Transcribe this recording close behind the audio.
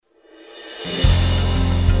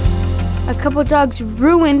A couple dogs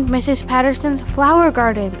ruined Mrs. Patterson's flower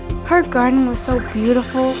garden. Her garden was so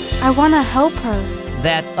beautiful. I want to help her.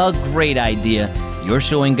 That's a great idea. You're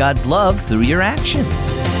showing God's love through your actions.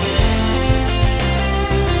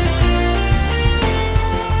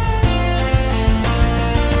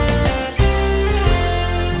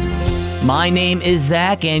 My name is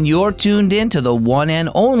Zach, and you're tuned in to the one and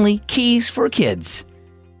only Keys for Kids.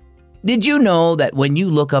 Did you know that when you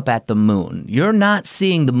look up at the moon, you're not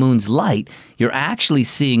seeing the moon's light, you're actually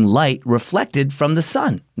seeing light reflected from the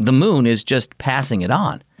sun? The moon is just passing it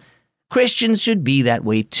on. Christians should be that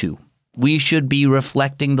way too. We should be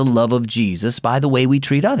reflecting the love of Jesus by the way we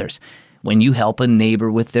treat others. When you help a neighbor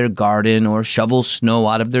with their garden or shovel snow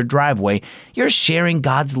out of their driveway, you're sharing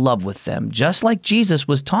God's love with them, just like Jesus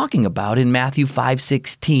was talking about in Matthew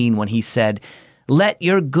 5:16 when he said, "Let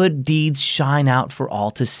your good deeds shine out for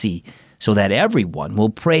all to see, so that everyone will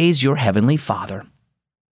praise your heavenly Father."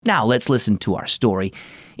 Now let's listen to our story.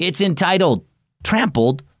 It's entitled,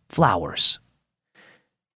 Trampled Flowers.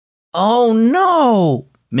 "Oh no!"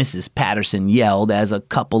 Mrs. Patterson yelled as a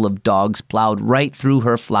couple of dogs plowed right through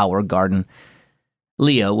her flower garden.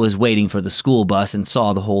 Leah was waiting for the school bus and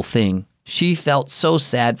saw the whole thing. She felt so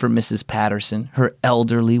sad for Mrs. Patterson, her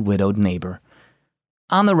elderly widowed neighbor.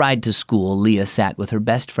 On the ride to school, Leah sat with her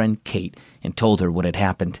best friend Kate and told her what had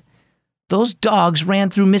happened. "Those dogs ran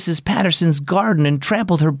through Mrs. Patterson's garden and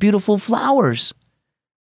trampled her beautiful flowers."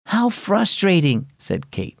 "How frustrating,"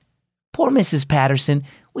 said Kate. "Poor Mrs. Patterson,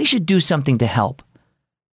 we should do something to help."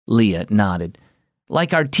 Leah nodded.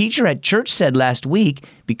 "Like our teacher at church said last week,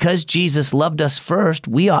 because Jesus loved us first,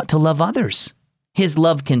 we ought to love others. His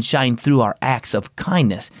love can shine through our acts of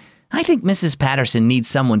kindness. I think Mrs. Patterson needs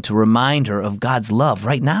someone to remind her of God's love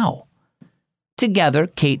right now." Together,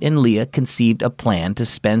 Kate and Leah conceived a plan to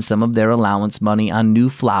spend some of their allowance money on new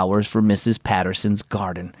flowers for Mrs. Patterson's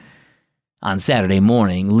garden. On Saturday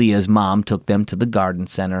morning, Leah's mom took them to the garden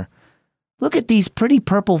center. "Look at these pretty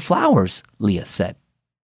purple flowers," Leah said.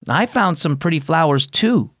 "I found some pretty flowers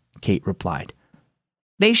too," Kate replied.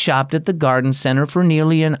 They shopped at the garden center for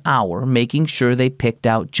nearly an hour, making sure they picked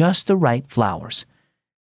out just the right flowers.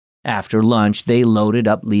 After lunch, they loaded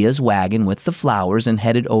up Leah's wagon with the flowers and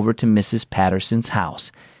headed over to Mrs. Patterson's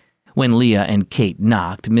house. When Leah and Kate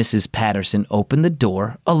knocked, Mrs. Patterson opened the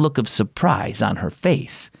door, a look of surprise on her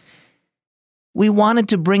face. "We wanted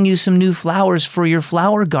to bring you some new flowers for your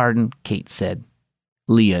flower garden," Kate said.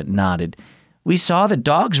 Leah nodded. "We saw the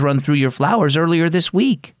dogs run through your flowers earlier this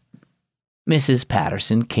week." Mrs.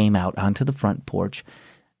 Patterson came out onto the front porch.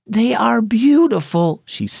 "They are beautiful,"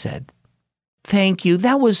 she said. "Thank you.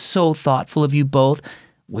 That was so thoughtful of you both.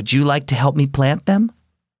 Would you like to help me plant them?"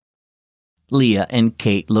 Leah and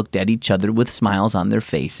Kate looked at each other with smiles on their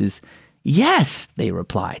faces. "Yes," they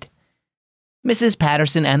replied. Mrs.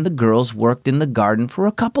 Patterson and the girls worked in the garden for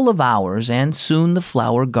a couple of hours, and soon the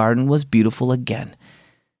flower garden was beautiful again.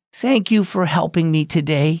 "Thank you for helping me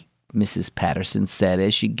today," Mrs. Patterson said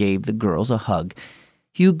as she gave the girls a hug.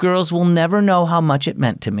 "You girls will never know how much it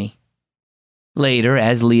meant to me." Later,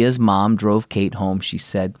 as Leah's mom drove Kate home, she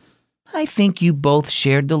said, "I think you both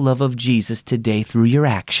shared the love of Jesus today through your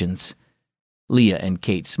actions." Leah and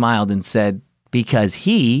Kate smiled and said, "Because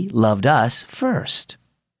he loved us first."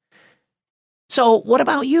 So, what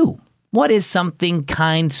about you? What is something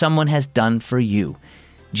kind someone has done for you?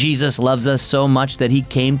 Jesus loves us so much that he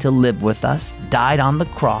came to live with us, died on the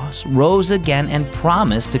cross, rose again, and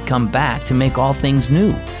promised to come back to make all things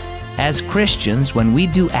new. As Christians, when we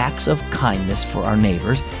do acts of kindness for our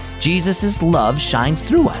neighbors, Jesus' love shines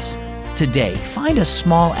through us. Today, find a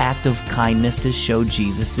small act of kindness to show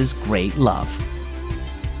Jesus' great love.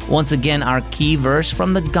 Once again, our key verse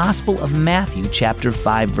from the Gospel of Matthew, chapter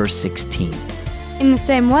 5, verse 16. In the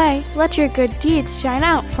same way, let your good deeds shine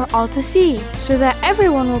out for all to see, so that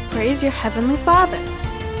everyone will praise your heavenly Father.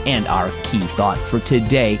 And our key thought for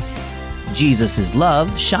today, Jesus'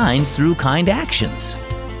 love shines through kind actions.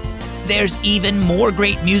 There's even more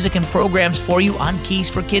great music and programs for you on Keys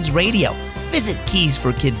for Kids Radio. Visit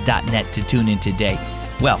keysforkids.net to tune in today.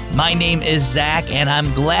 Well, my name is Zach, and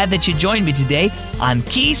I'm glad that you joined me today on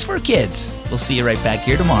Keys for Kids. We'll see you right back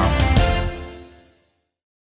here tomorrow.